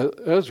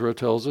Ezra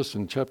tells us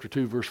in chapter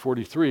 2, verse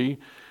 43,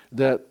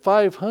 that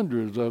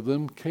 500 of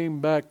them came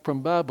back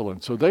from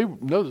Babylon. So they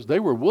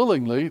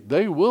willingly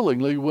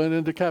went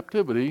into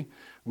captivity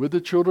with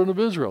the children of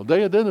Israel.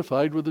 They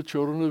identified with the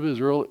children of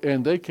Israel,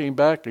 and they came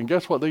back. And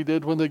guess what they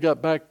did when they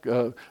got back,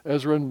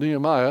 Ezra and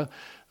Nehemiah,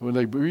 when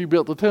they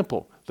rebuilt the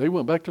temple? They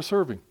went back to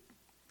serving.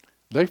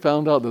 They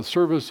found out the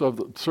service of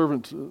the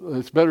servants.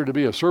 It's better to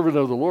be a servant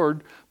of the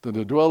Lord than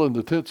to dwell in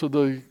the tents of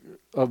the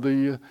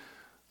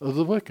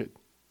wicked.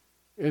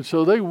 And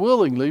so they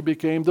willingly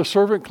became the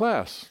servant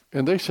class.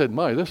 And they said,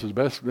 this is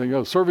best.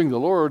 Serving the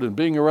Lord and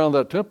being around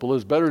that temple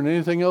is better than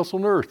anything else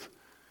on earth.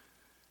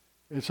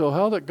 And so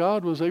how that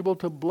God was able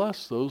to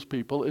bless those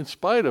people in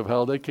spite of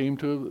how they came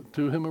to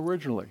him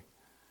originally.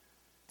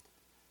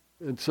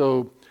 And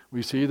so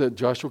we see that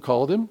Joshua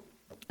called him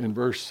in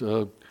verse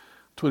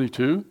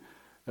 22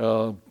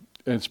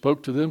 and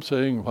spoke to them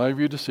saying, why have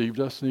you deceived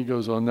us? And he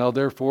goes on, now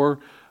therefore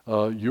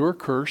you are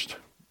cursed.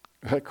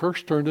 That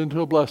curse turned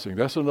into a blessing.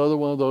 That's another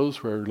one of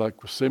those where, like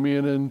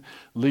Simeon and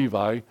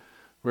Levi,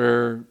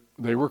 where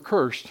they were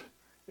cursed,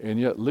 and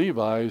yet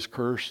Levi's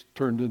curse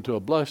turned into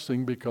a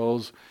blessing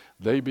because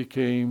they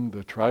became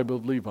the tribe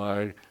of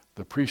Levi,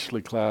 the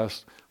priestly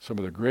class, some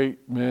of the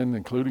great men,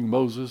 including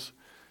Moses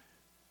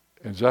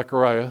and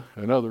Zechariah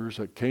and others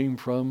that came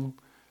from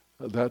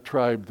that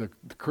tribe, the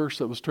curse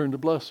that was turned to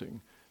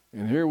blessing.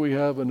 And here we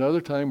have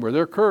another time where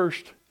they're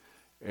cursed,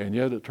 and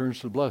yet it turns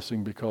to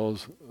blessing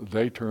because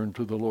they turn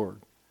to the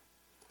Lord.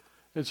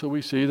 And so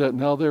we see that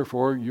now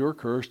therefore you're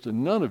cursed,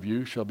 and none of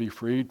you shall be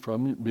freed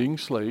from being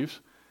slaves.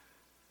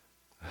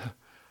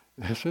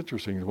 That's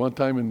interesting. One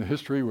time in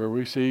history where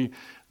we see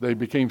they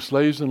became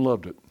slaves and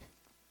loved it.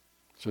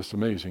 It's just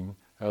amazing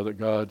how that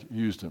God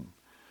used them.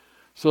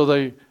 So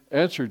they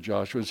answered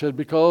Joshua and said,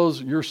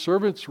 because your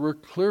servants were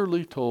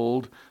clearly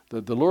told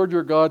that the Lord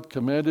your God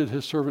commanded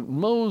his servant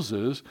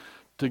Moses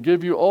to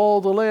give you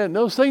all the land.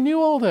 Notice they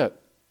knew all that.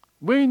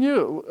 We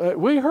knew.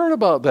 We heard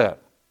about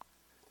that.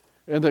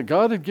 And that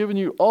God had given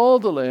you all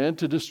the land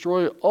to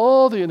destroy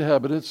all the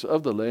inhabitants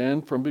of the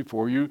land from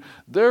before you.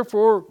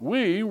 Therefore,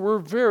 we were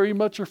very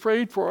much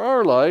afraid for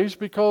our lives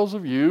because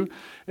of you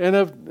and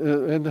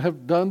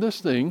have done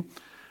this thing.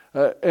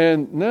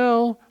 And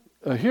now,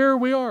 here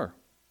we are,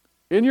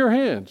 in your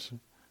hands.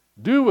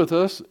 Do with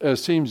us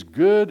as seems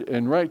good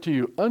and right to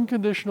you.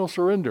 Unconditional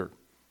surrender.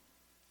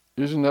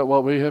 Isn't that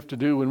what we have to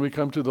do when we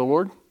come to the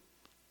Lord?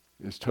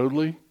 It's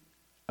totally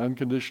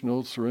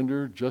unconditional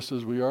surrender, just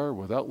as we are,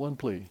 without one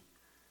plea.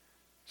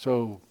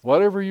 So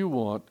whatever you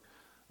want,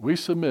 we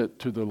submit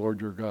to the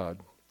Lord your God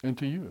and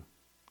to you.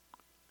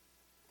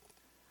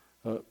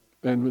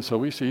 And so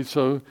we see,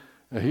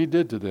 he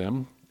did to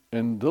them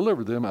and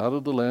delivered them out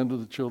of the land of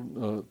the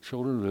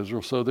children of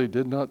Israel, so they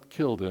did not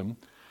kill them.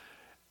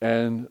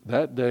 And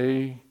that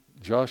day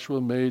Joshua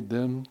made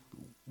them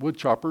wood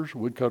choppers,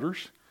 wood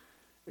cutters,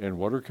 and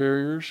water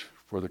carriers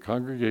for the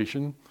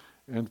congregation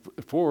and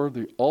for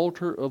the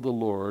altar of the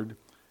Lord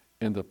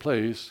in the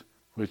place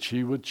which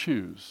he would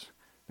choose.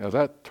 Now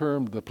that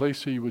term, the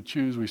place he would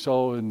choose, we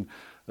saw in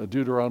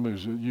Deuteronomy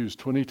was used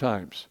 20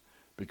 times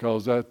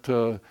because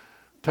that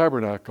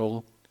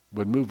tabernacle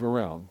would move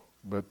around.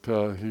 But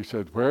he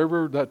said,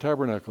 wherever that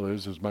tabernacle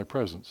is my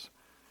presence.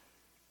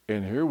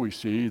 And here we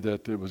see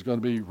that it was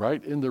going to be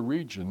right in the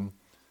region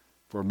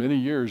for many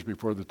years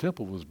before the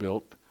temple was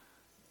built,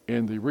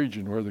 in the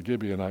region where the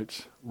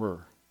Gibeonites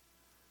were.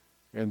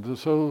 And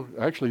so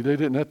actually they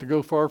didn't have to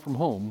go far from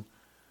home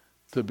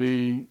to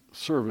be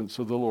servants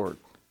of the Lord.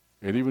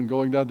 And even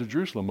going down to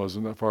Jerusalem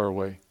wasn't that far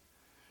away.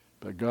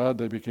 But God,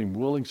 they became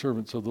willing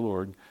servants of the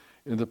Lord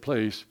in the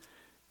place,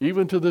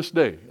 even to this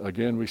day.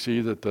 Again, we see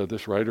that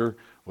this writer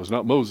was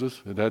not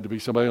Moses. It had to be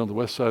somebody on the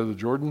west side of the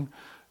Jordan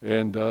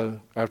and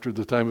after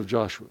the time of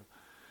Joshua.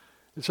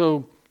 And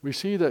so we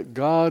see that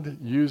God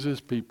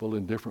uses people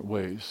in different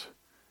ways.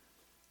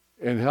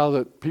 And how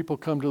that people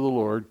come to the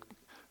Lord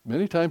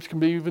many times can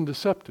be even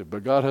deceptive.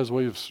 But God has a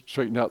way of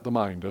straightening out the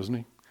mind, doesn't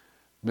he?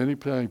 Many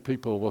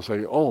people will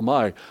say, oh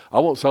my, I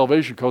want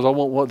salvation because I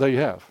want what they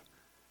have.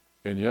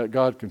 And yet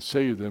God can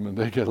save them and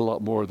they get a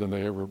lot more than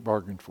they ever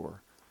bargained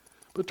for.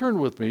 But turn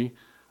with me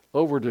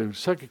over to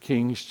 2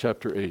 Kings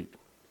chapter 8.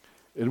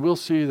 And we'll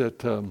see that,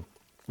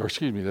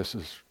 this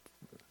is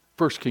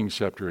 1 Kings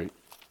chapter 8.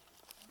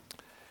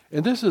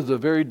 And this is the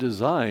very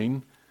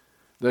design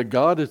that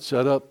God had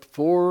set up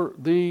for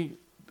the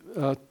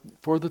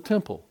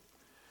temple.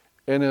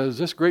 And as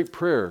this great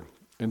prayer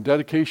and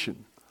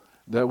dedication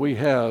that we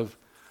have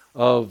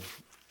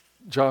of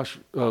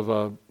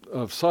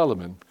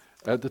Solomon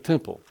at the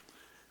temple.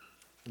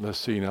 Let's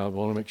see now. I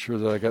want to make sure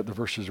that I got the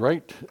verses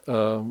right.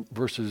 I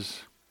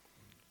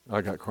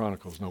got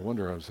Chronicles. No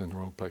wonder I was in the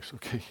wrong place.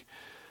 Okay.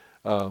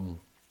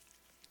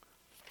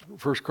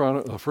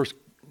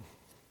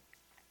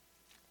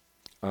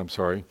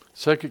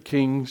 Second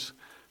Kings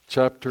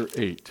chapter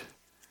 8.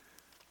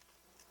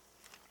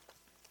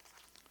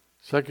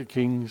 2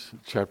 Kings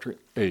chapter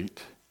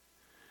 8.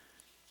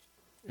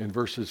 In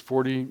verses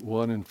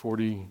 41 and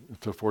 40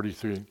 to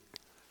 43.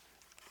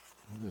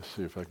 Let's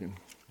see if I can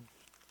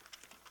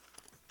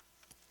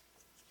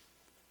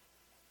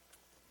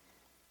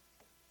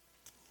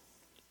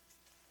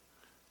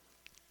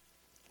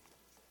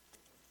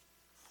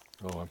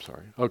Oh, I'm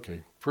sorry.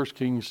 Okay, 1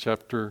 Kings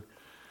chapter...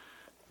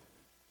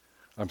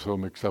 I'm so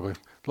mixed up. A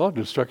lot of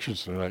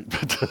distractions tonight.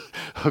 But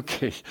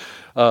okay.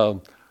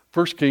 1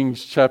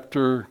 Kings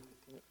chapter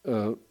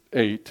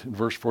 8,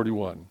 verse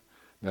 41.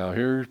 Now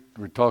here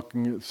we're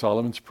talking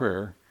Solomon's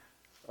prayer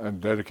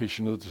and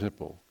dedication of the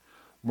temple.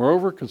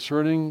 Moreover,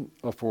 concerning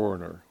a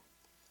foreigner,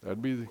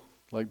 that'd be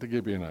like the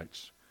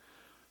Gibeonites,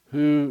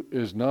 who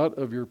is not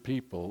of your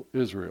people,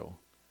 Israel,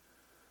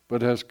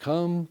 but has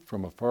come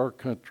from a far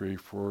country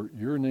for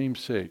your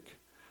name's sake,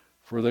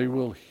 for they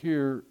will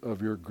hear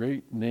of your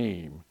great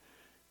name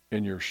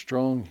and your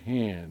strong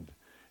hand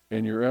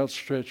and your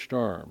outstretched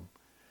arm.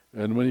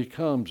 And when he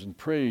comes and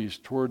prays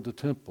toward the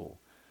temple,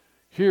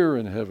 here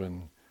in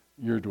heaven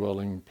your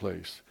dwelling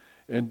place,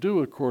 and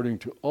do according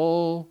to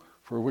all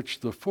for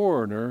which the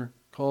foreigner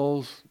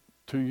calls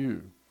to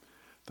you,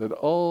 that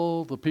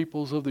all the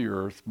peoples of the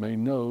earth may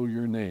know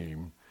your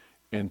name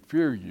and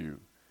fear you,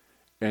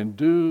 and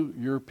do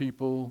your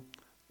people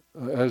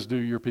as do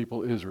your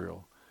people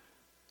Israel,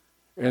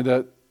 and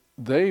that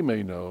they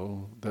may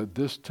know that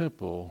this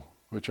temple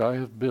which I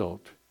have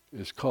built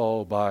is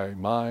called by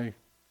my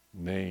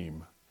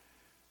name.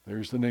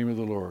 There's the name of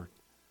the Lord.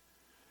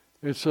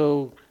 And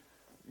so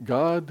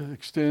God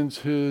extends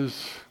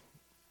his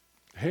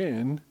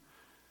hand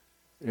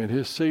and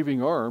his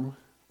saving arm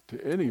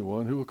to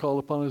anyone who will call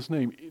upon his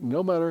name,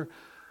 no matter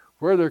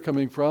where they're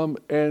coming from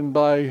and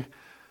by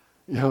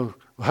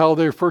how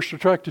they're first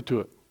attracted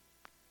to it.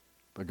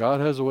 But God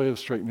has a way of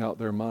straightening out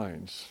their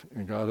minds,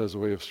 and God has a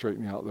way of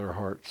straightening out their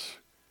hearts.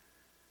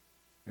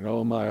 And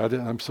oh my,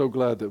 I'm so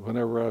glad that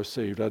whenever I was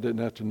saved, I didn't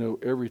have to know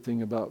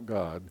everything about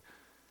God.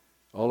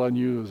 All I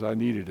knew is I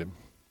needed him.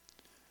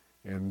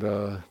 And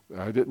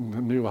I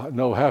didn't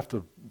know half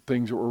the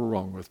things that were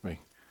wrong with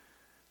me.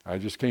 I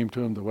just came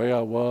to him the way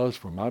I was,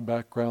 from my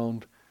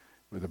background,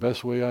 with the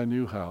best way I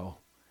knew how.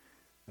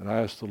 And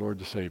I asked the Lord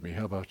to save me.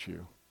 How about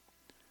you?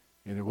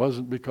 And it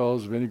wasn't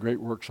because of any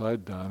great works I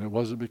had done. It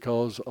wasn't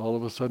because all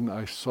of a sudden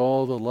I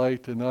saw the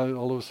light and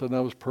all of a sudden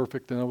I was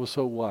perfect and I was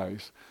so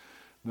wise.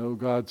 No,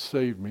 God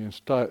saved me in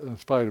spite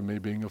of me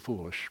being a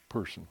foolish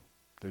person.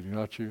 Did he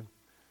not you?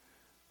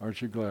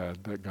 Aren't you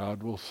glad that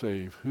God will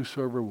save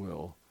whosoever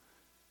will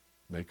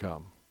may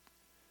come?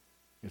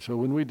 And so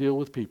when we deal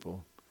with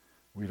people,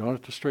 we don't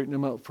have to straighten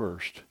them out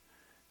first.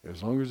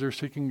 As long as they're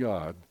seeking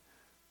God,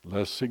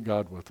 let's seek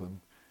God with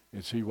them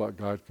and see what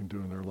God can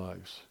do in their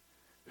lives.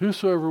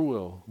 Whosoever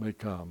will may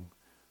come.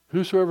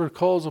 Whosoever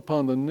calls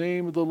upon the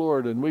name of the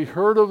Lord, and we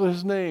heard of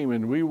his name,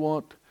 and we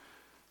want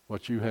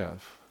what you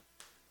have.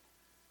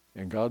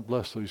 And God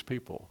bless these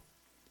people.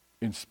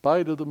 In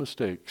spite of the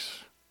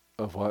mistakes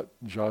of what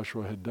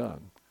Joshua had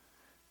done,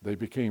 they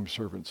became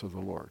servants of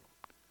the Lord.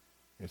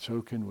 And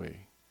so can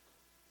we.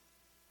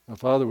 Now,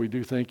 Father, we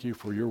do thank you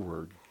for your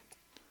word.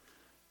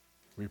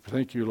 We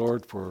thank you,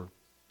 Lord, for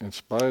in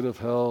spite of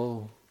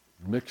how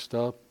mixed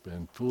up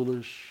and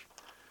foolish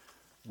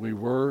we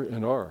were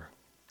and are,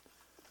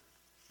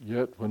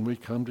 yet when we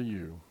come to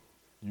you,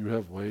 you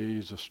have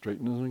ways of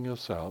straightening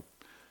us out.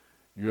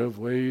 You have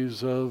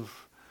ways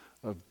of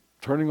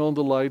turning on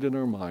the light in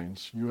our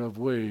minds. You have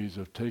ways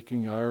of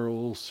taking our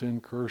old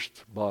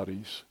sin-cursed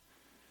bodies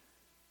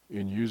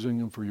and using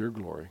them for your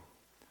glory.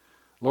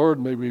 Lord,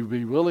 may we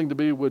be willing to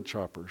be wood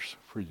choppers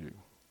for you.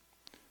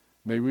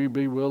 May we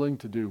be willing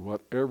to do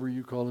whatever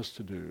you call us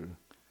to do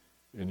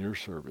in your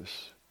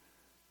service.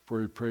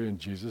 For we pray in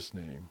Jesus'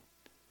 name,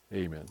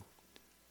 amen.